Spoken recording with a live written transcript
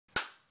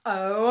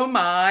Oh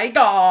my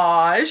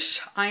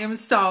gosh. I am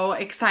so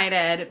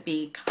excited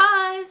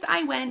because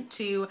I went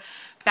to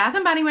Bath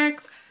 & Body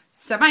Works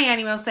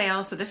semi-annual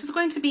sale. So this is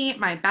going to be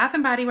my Bath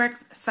 & Body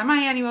Works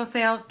semi-annual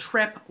sale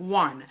trip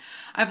 1.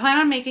 I plan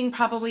on making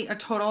probably a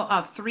total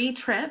of 3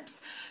 trips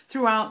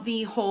throughout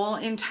the whole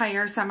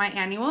entire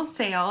semi-annual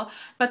sale.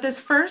 But this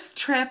first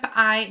trip,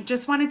 I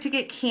just wanted to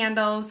get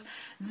candles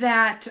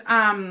that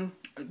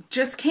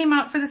just came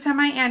out for the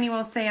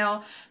semi-annual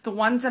sale. The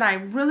ones that I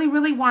really,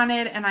 really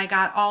wanted, and I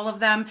got all of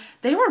them.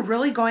 They were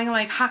really going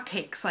like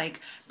hotcakes.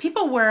 Like,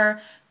 people were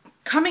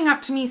coming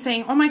up to me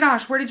saying, "Oh my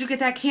gosh, where did you get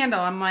that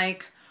candle?" I'm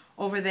like,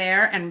 "Over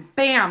there," and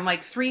bam,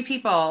 like 3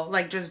 people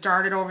like just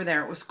darted over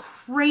there. It was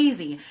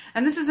crazy.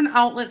 And this is an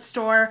outlet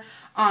store.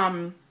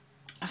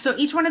 So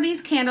each one of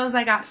these candles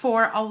I got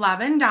for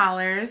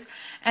 $11,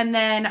 and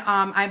then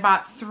I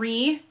bought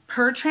 3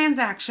 per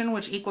transaction,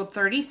 which equaled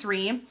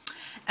 33.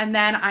 And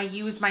then I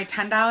used my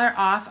 $10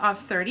 off of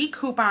 30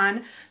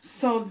 coupon.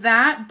 So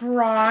that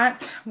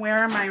brought, where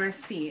are my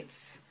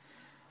receipts?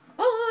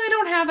 Oh, I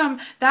don't have them.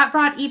 That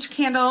brought each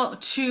candle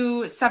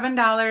to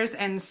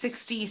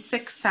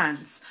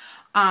 $7.66,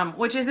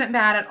 which isn't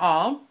bad at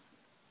all.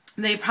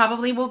 They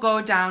probably will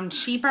go down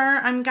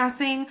cheaper, I'm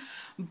guessing.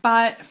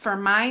 But for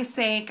my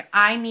sake,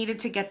 I needed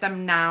to get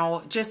them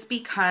now just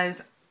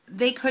because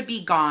they could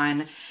be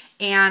gone.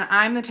 And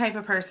I'm the type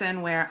of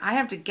person where I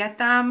have to get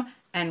them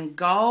and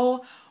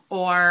go,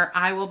 or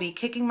I will be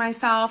kicking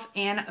myself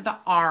in the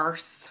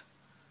arse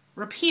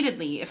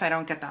repeatedly if I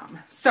don't get them.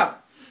 So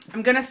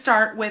I'm going to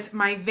start with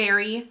my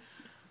very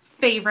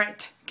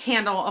favorite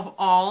candle of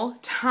all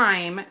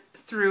time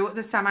through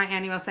the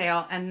semi-annual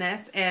sale, and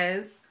this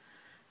is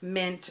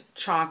mint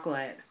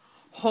chocolate.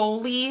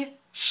 Holy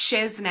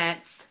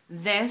shiznits,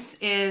 this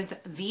is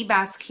the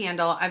best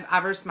candle I've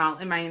ever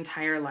smelled in my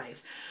entire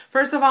life.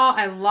 First of all,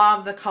 I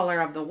love the color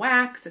of the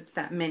wax. It's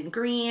that mint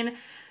green.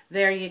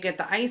 There you get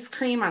the ice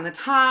cream on the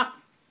top.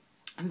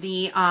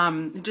 The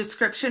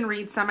description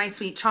reads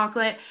semi-sweet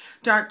chocolate,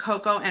 dark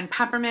cocoa, and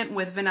peppermint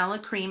with vanilla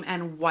cream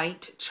and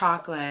white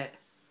chocolate.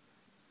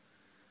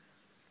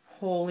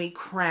 Holy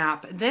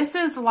crap. This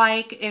is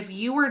like if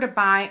you were to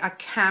buy a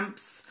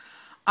Kemp's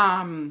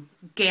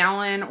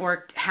gallon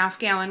or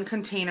half-gallon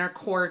container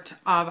quart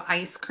of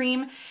ice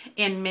cream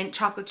in mint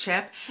chocolate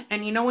chip.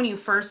 And you know when you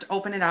first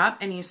open it up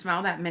and you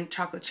smell that mint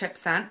chocolate chip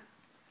scent?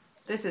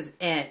 This is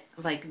it.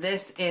 Like,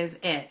 this is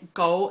it.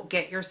 Go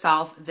get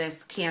yourself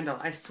this candle.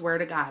 I swear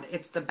to God,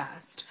 it's the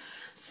best.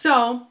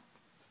 So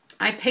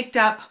I picked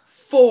up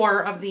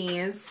 4 of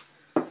these.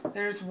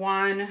 There's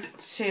 1,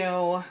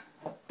 2,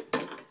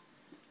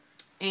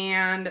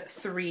 and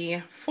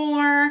 3,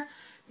 4,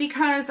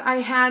 because I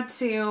had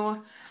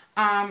to.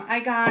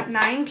 I got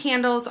 9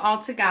 candles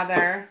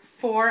altogether.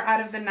 4 out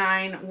of the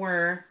 9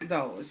 were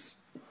those.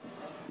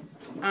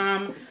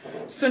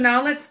 So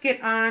now let's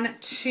get on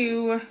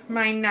to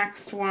my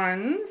next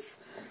ones.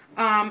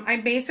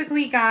 I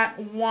basically got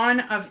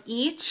 1 of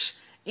each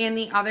in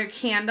the other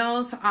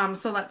candles.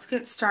 So let's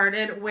get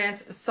started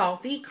with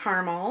Salty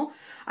Caramel.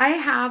 I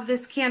have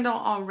this candle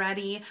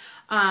already.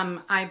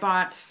 I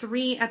bought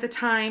 3 at the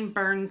time,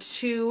 burned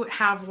 2,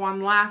 have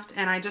 1 left,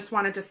 and I just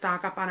wanted to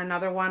stock up on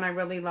another one. I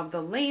really love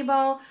the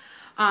label.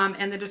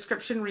 And the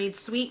description reads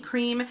sweet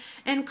cream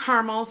and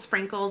caramel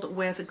sprinkled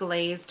with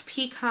glazed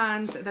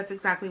pecans. That's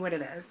exactly what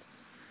it is.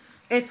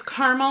 It's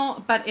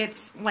caramel, but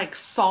it's like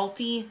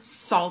salty,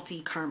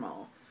 salty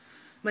caramel.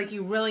 Like,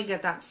 you really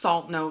get that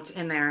salt note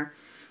in there.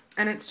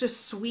 And it's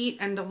just sweet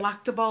and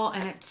delectable,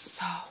 and it's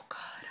so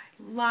good. I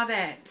love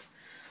it.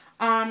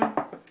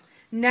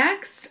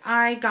 Next,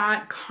 I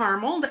got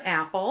Carameled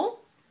Apple.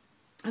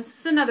 This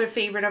is another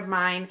favorite of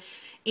mine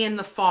in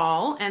the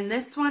fall, and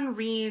this one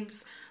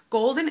reads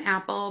golden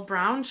apple,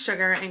 brown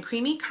sugar, and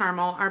creamy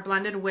caramel are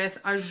blended with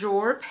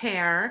azure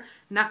pear,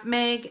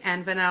 nutmeg,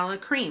 and vanilla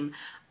cream.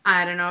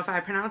 I don't know if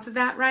I pronounced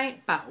that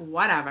right, but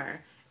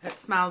whatever. It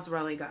smells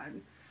really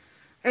good.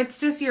 It's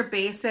just your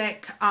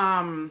basic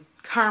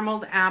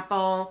carameled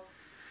apple,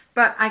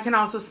 but I can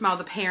also smell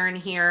the pear in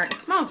here.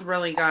 It smells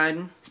really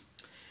good.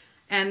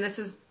 And this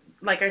is,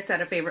 like I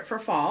said, a favorite for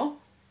fall.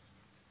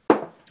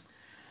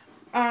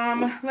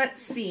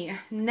 Let's see.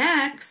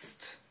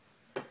 Next,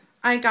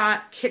 I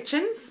got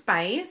Kitchen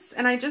Spice,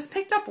 and I just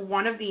picked up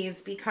 1 of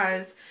these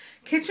because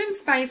Kitchen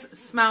Spice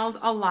smells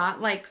a lot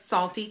like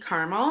salty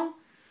caramel.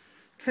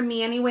 To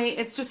me anyway,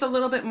 it's just a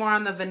little bit more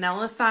on the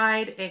vanilla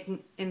side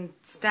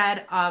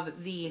instead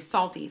of the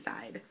salty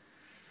side.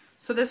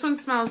 So this one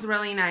smells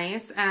really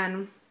nice,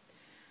 and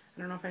I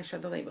don't know if I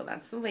showed the label.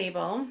 That's the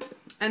label.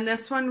 And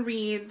this one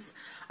reads,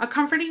 a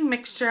comforting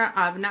mixture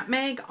of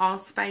nutmeg,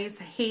 allspice,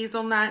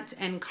 hazelnut,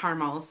 and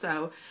caramel.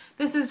 So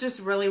this is just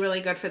really,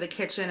 really good for the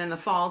kitchen in the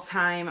fall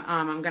time.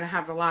 I'm going to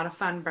have a lot of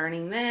fun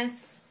burning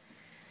this.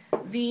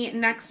 The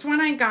next one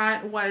I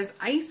got was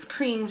Ice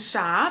Cream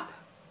Shop.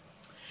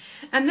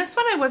 And this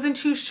one I wasn't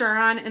too sure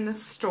on in the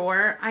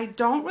store. I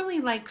don't really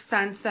like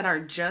scents that are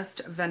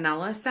just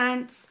vanilla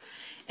scents.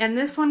 And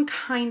this one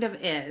kind of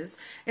is.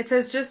 It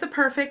says just the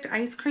perfect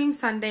ice cream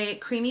sundae,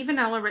 creamy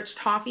vanilla, rich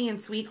toffee,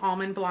 and sweet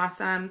almond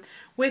blossom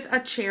with a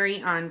cherry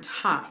on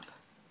top.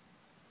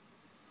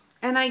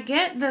 And I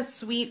get the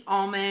sweet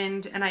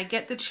almond and I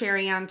get the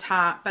cherry on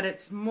top, but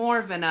it's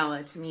more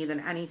vanilla to me than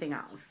anything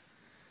else,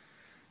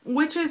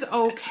 which is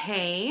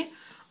okay.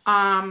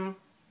 I'm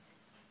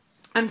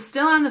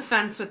still on the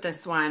fence with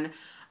this one.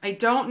 I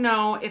don't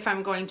know if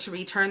I'm going to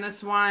return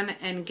this one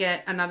and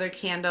get another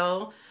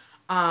candle.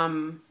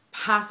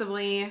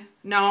 Possibly.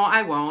 No,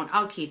 I won't.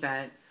 I'll keep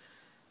it.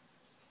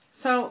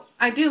 So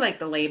I do like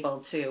the label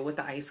too with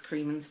the ice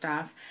cream and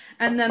stuff.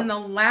 And then the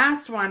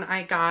last one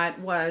I got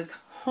was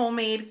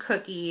homemade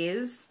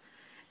cookies.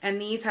 And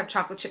these have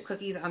chocolate chip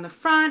cookies on the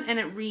front, and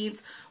it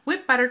reads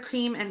whipped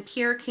buttercream and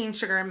pure cane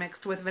sugar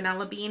mixed with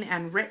vanilla bean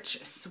and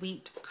rich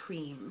sweet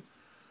cream.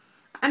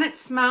 And it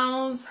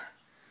smells,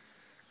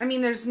 I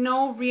mean, there's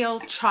no real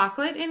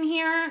chocolate in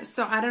here,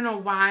 so I don't know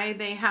why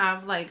they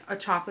have like a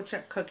chocolate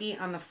chip cookie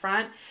on the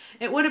front.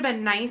 It would have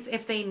been nice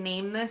if they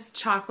named this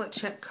chocolate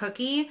chip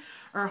cookie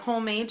or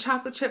homemade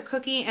chocolate chip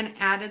cookie and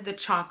added the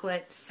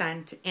chocolate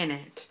scent in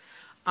it.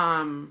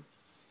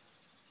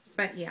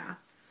 But yeah,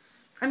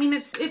 I mean,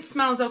 it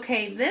smells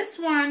okay. This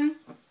one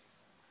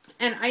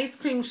and Ice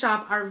Cream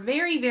Shop are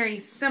very, very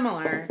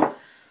similar.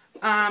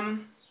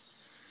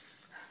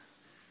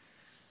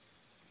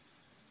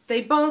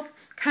 They both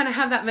kind of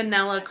have that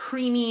vanilla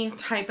creamy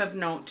type of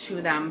note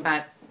to them,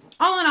 but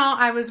all in all,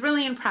 I was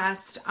really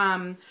impressed.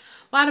 A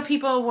lot of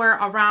people were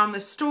around the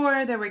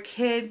store. There were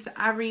kids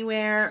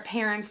everywhere.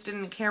 Parents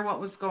didn't care what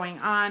was going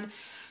on.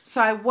 So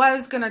I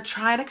was going to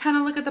try to kind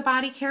of look at the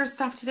body care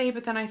stuff today,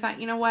 but then I thought,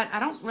 you know what? I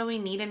don't really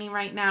need any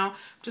right now. I'm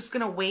just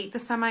going to wait the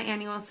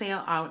semi-annual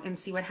sale out and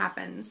see what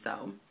happens.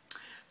 So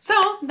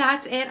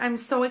that's it. I'm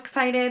so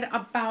excited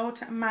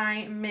about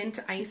my mint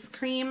ice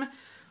cream.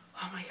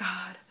 Oh my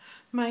God.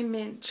 My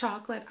mint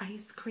chocolate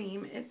ice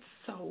cream. It's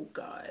so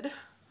good.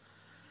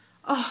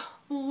 Oh,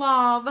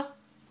 love.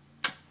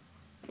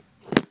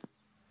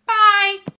 Bye.